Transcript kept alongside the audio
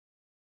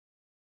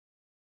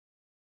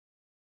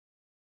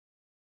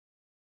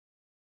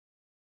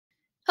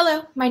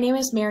Hello, my name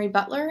is Mary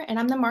Butler, and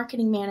I'm the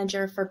marketing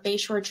manager for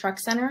Bayshore Truck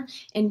Center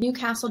in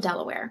Newcastle,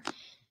 Delaware.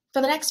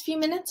 For the next few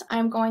minutes,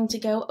 I'm going to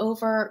go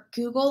over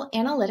Google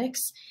Analytics,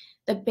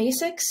 the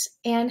basics,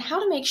 and how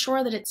to make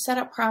sure that it's set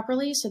up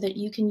properly so that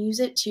you can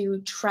use it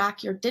to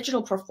track your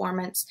digital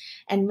performance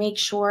and make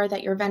sure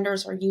that your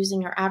vendors are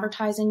using your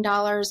advertising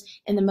dollars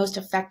in the most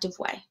effective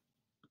way.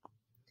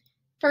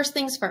 First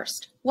things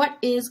first, what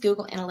is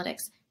Google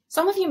Analytics?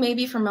 Some of you may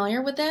be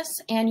familiar with this,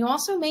 and you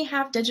also may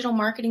have digital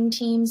marketing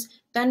teams,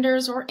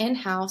 vendors, or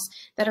in-house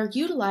that are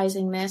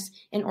utilizing this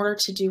in order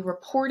to do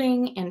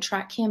reporting and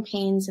track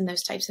campaigns and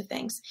those types of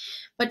things.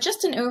 But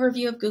just an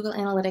overview of Google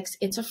Analytics,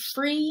 it's a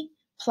free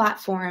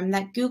platform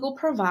that Google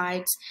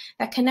provides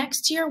that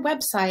connects to your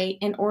website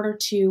in order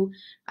to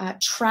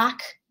track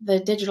the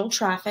digital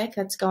traffic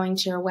that's going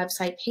to your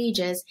website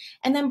pages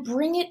and then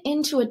bring it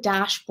into a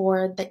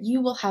dashboard that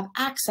you will have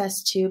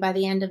access to by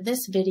the end of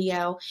this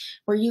video,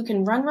 where you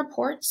can run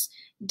reports,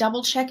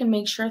 double check and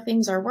make sure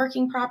things are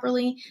working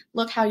properly,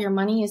 look how your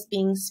money is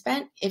being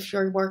spent if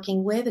you're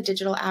working with a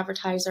digital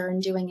advertiser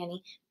and doing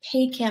any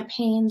paid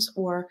campaigns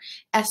or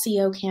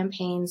SEO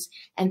campaigns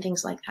and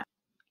things like that.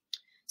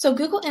 So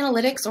Google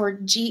Analytics, or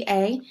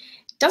GA,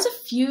 does a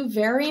few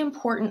very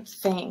important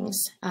things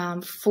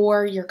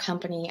for your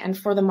company and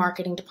for the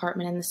marketing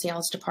department and the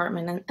sales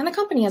department and the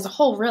company as a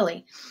whole,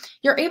 really.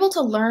 You're able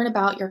to learn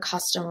about your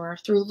customer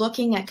through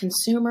looking at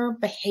consumer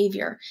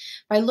behavior.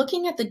 By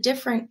looking at the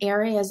different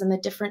areas and the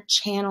different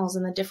channels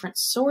and the different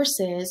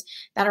sources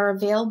that are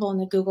available in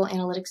the Google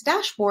Analytics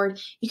dashboard,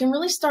 you can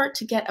really start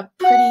to get a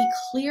pretty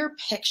clear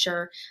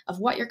picture of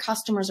what your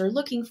customers are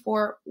looking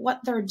for, what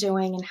they're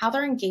doing, and how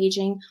they're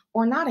engaging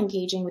or not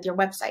engaging with your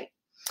website.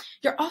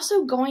 You're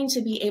also going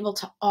to be able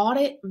to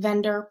audit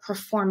vendor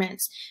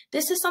performance.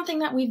 This is something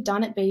that we've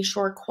done at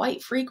Bayshore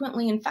quite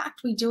frequently. In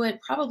fact, we do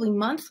it probably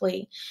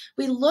monthly.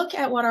 We look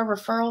at what our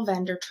referral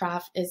vendors,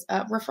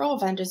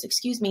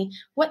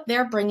 what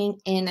they're bringing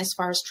in as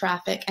far as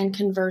traffic and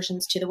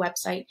conversions to the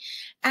website.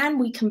 And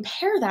we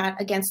compare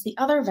that against the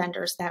other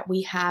vendors that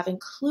we have,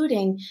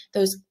 including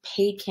those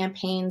paid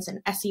campaigns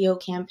and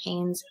SEO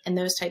campaigns and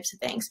those types of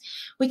things.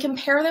 We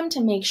compare them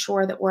to make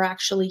sure that we're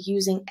actually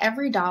using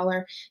every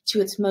dollar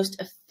to its most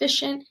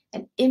efficient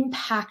and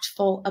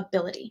impactful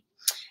ability.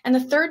 And the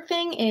third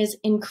thing is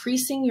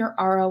increasing your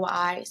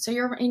ROI. So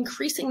you're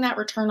increasing that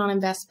return on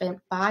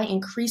investment by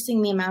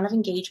increasing the amount of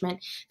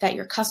engagement that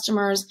your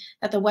customers,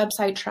 that the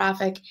website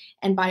traffic,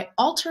 and by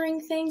altering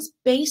things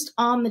based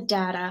on the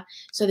data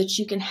so that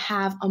you can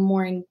have a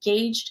more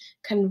engaged,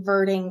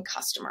 converting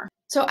customer.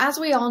 So as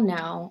we all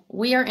know,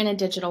 we are in a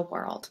digital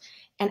world,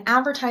 and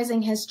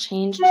advertising has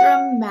changed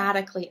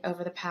dramatically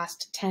over the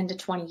past 10 to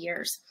 20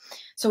 years.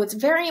 So it's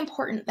very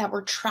important that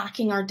we're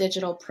tracking our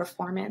digital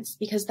performance,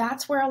 because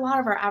that's where a lot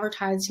of our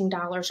advertising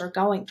dollars are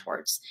going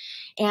towards.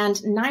 And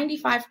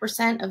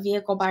 95% of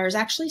vehicle buyers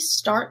actually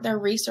start their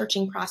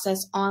researching process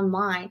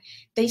online.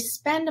 They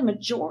spend a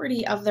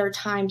majority of their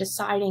time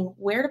deciding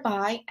where to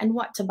buy and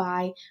what to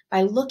buy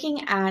by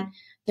looking at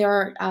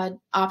their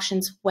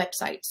options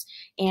websites.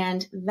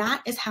 And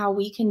that is how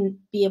we can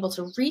be able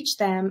to reach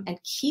them and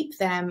keep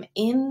them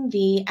in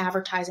the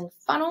advertising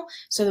funnel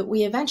so that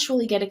we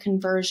eventually get a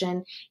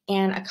conversion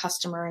and a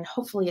customer and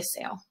hopefully a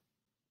sale.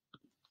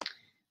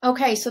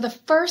 Okay, so the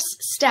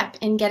first step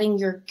in getting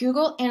your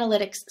Google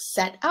Analytics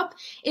set up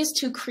is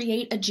to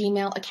create a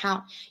Gmail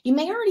account. You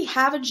may already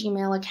have a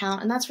Gmail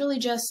account, and that's really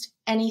just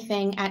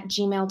anything at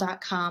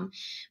gmail.com.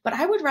 But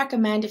I would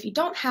recommend, if you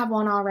don't have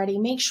one already,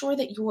 make sure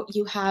that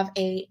you have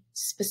a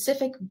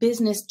specific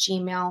business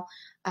Gmail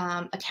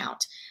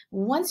account.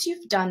 Once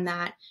you've done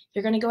that,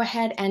 you're going to go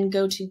ahead and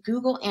go to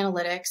Google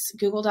Analytics,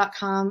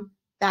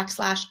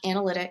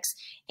 google.com/analytics,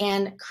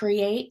 and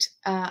create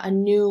a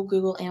new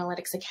Google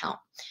Analytics account.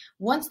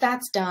 Once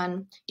that's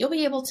done, you'll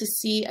be able to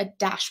see a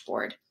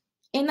dashboard.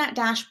 In that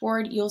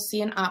dashboard, you'll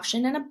see an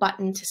option and a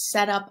button to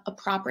set up a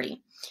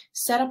property.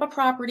 Set up a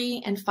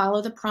property and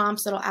follow the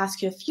prompts. It'll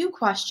ask you a few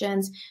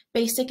questions,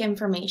 basic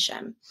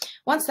information.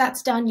 Once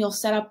that's done, you'll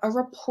set up a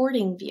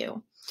reporting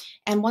view.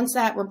 And once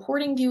that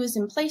reporting view is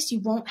in place,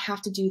 you won't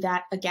have to do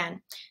that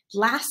again.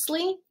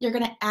 Lastly, you're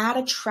going to add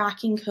a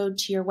tracking code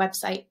to your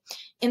website.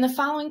 In the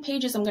following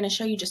pages, I'm going to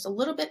show you just a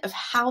little bit of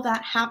how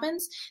that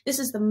happens. This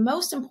is the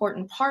most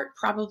important part,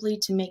 probably,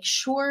 to make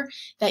sure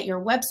that your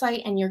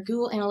website and your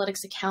Google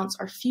Analytics accounts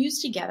are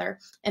fused together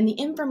and the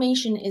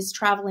information is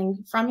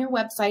traveling from your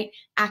website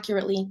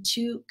accurately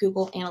to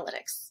Google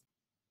Analytics.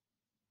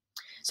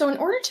 So in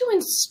order to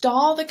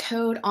install the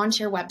code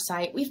onto your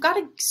website, we've got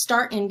to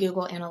start in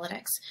Google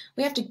Analytics.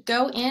 We have to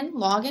go in,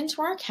 log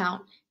into our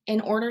account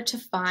in order to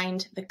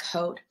find the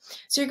code.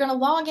 So you're going to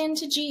log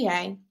into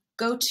GA,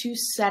 go to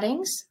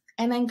Settings,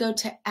 and then go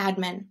to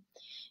Admin.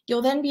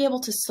 You'll then be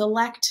able to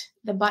select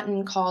the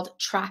button called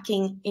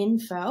Tracking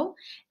Info,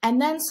 and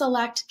then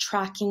select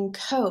Tracking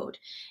Code.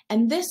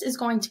 And this is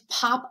going to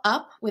pop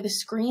up with a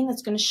screen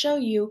that's going to show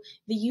you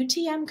the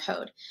UTM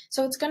code.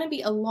 So it's going to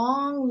be a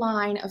long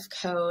line of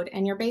code,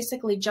 and you're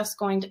basically just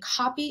going to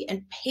copy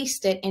and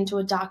paste it into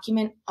a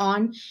document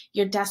on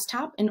your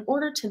desktop in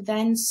order to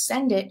then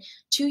send it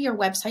to your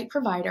website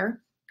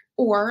provider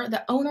or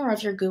the owner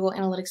of your Google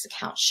Analytics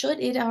account, should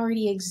it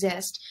already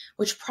exist,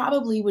 which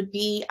probably would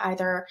be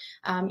either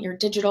your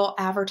digital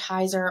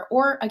advertiser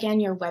or, again,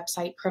 your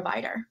website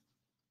provider.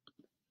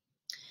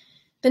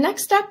 The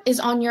next step is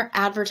on your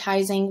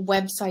advertising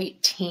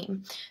website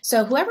team.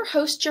 So whoever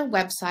hosts your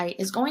website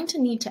is going to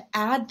need to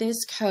add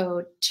this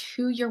code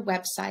to your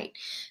website.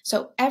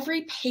 So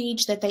every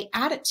page that they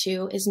add it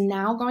to is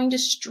now going to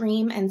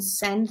stream and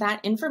send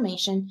that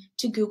information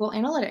to Google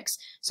Analytics.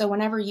 So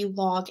whenever you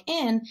log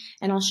in,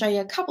 and I'll show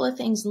you a couple of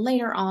things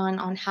later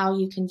on how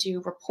you can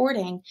do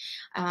reporting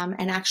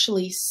and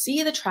actually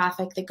see the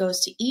traffic that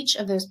goes to each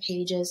of those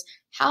pages,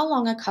 how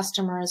long a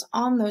customer is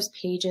on those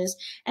pages,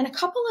 and a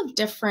couple of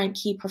different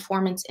key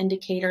performance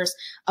indicators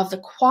of the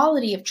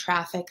quality of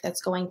traffic that's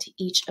going to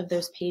each of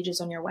those pages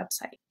on your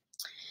website.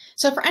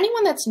 So for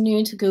anyone that's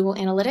new to Google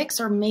Analytics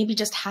or maybe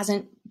just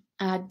hasn't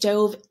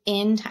dove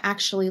into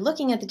actually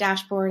looking at the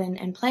dashboard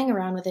and playing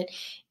around with it,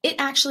 it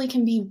actually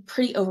can be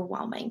pretty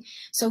overwhelming.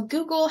 So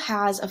Google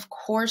has, of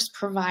course,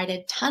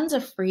 provided tons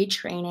of free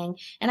training,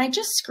 and I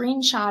just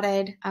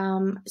screenshotted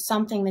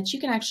something that you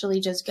can actually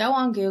just go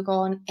on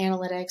Google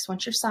Analytics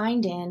once you're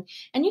signed in,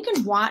 and you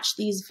can watch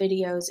these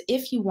videos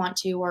if you want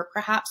to, or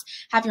perhaps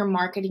have your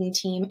marketing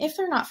team, if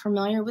they're not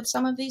familiar with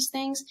some of these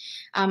things.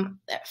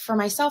 For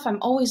myself,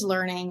 I'm always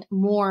learning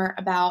more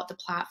about the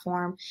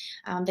platform.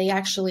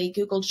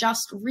 Google just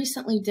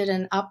recently did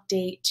an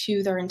update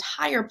to their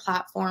entire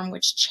platform,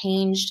 which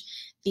changed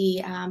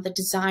the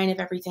design of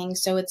everything.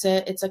 So it's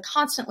a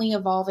constantly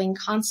evolving,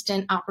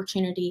 constant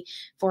opportunity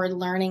for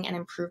learning and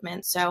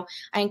improvement. So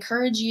I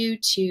encourage you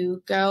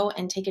to go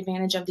and take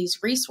advantage of these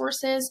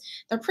resources.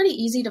 They're pretty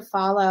easy to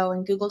follow,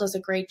 and Google does a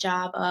great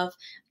job of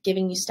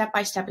giving you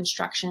step-by-step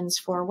instructions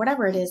for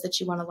whatever it is that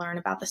you want to learn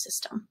about the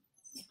system.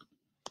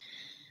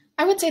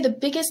 I would say the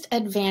biggest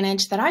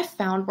advantage that I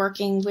found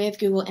working with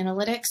Google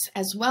Analytics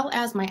as well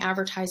as my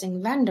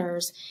advertising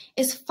vendors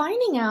is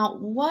finding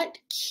out what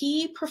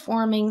key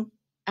performing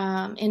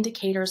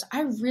indicators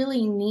I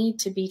really need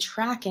to be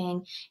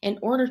tracking in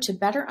order to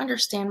better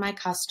understand my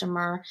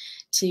customer,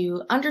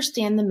 to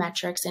understand the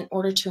metrics in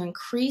order to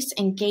increase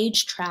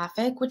engaged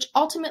traffic, which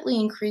ultimately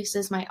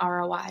increases my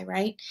ROI,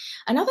 right?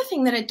 Another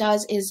thing that it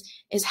does is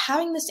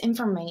having this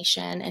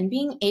information and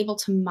being able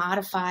to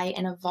modify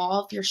and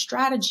evolve your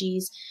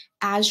strategies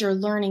as you're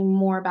learning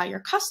more about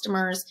your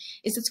customers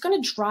is it's going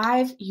to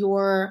drive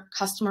your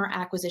customer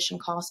acquisition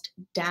cost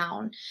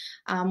down.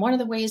 One of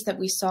the ways that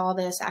we saw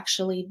this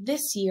actually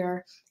this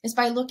year is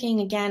by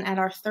looking again at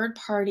our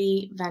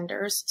third-party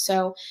vendors.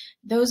 So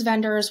those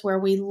vendors where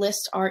we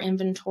list our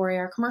inventory,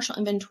 our commercial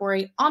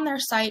inventory on their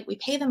site, we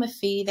pay them a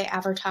fee, they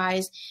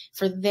advertise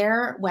for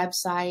their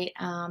website.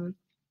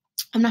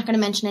 I'm not going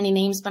to mention any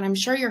names, but I'm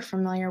sure you're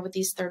familiar with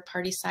these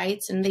third-party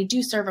sites, and they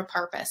do serve a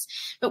purpose.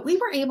 But we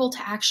were able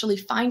to actually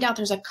find out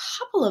there's a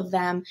couple of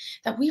them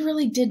that we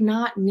really did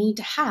not need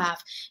to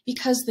have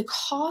because the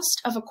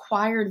cost of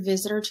acquired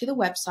visitor to the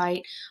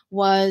website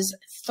was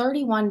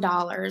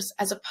 $31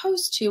 as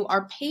opposed to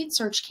our paid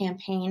search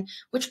campaign,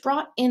 which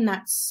brought in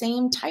that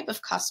same type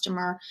of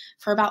customer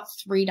for about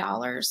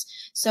 $3.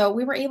 So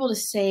we were able to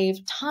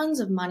save tons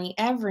of money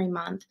every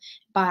month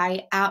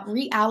by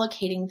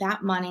reallocating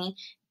that money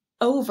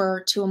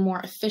over to a more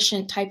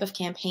efficient type of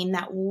campaign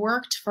that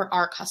worked for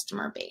our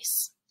customer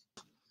base.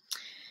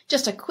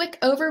 Just a quick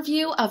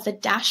overview of the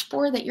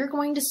dashboard that you're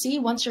going to see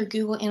once your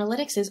Google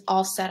Analytics is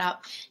all set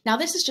up. Now,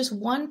 this is just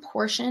one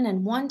portion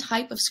and one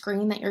type of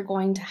screen that you're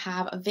going to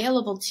have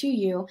available to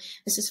you.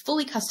 This is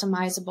fully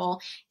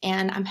customizable,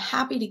 and I'm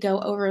happy to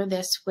go over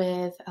this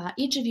with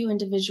each of you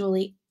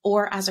individually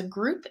or as a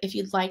group if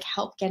you'd like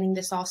help getting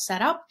this all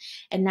set up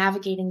and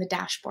navigating the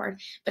dashboard.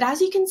 But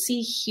as you can see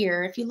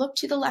here, if you look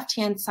to the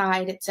left-hand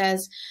side, it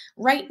says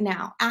right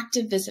now,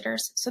 active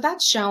visitors. So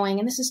that's showing,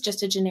 and this is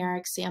just a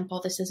generic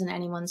sample, this isn't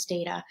anyone's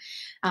data.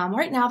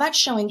 Right now, that's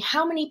showing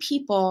how many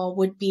people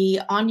would be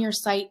on your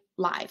site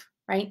live,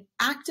 right?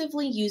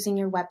 Actively using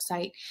your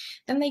website.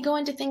 Then they go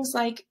into things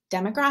like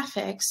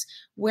demographics,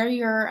 where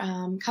your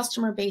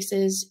customer base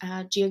is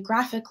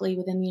geographically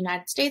within the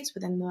United States,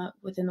 within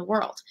the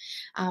world.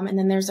 And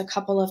then there's a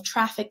couple of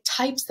traffic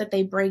types that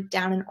they break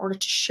down in order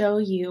to show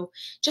you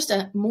just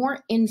a more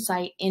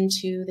insight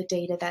into the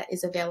data that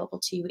is available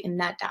to you in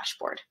that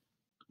dashboard.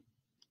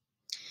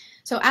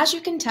 So as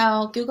you can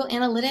tell, Google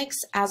Analytics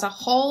as a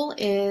whole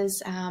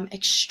is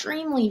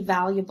extremely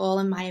valuable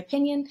in my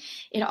opinion.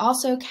 It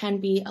also can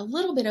be a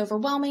little bit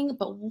overwhelming,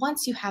 but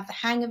once you have the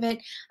hang of it,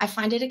 I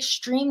find it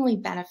extremely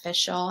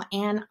beneficial,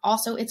 and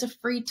also it's a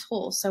free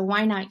tool, so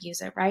why not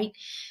use it, right?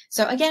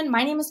 So again,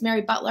 my name is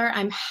Mary Butler.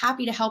 I'm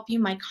happy to help you.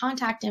 My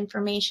contact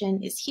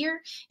information is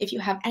here. If you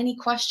have any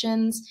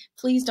questions,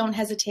 please don't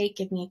hesitate.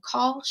 Give me a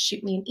call,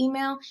 shoot me an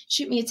email,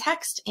 shoot me a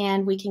text,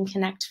 and we can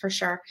connect for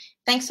sure.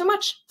 Thanks so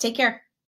much. Take care.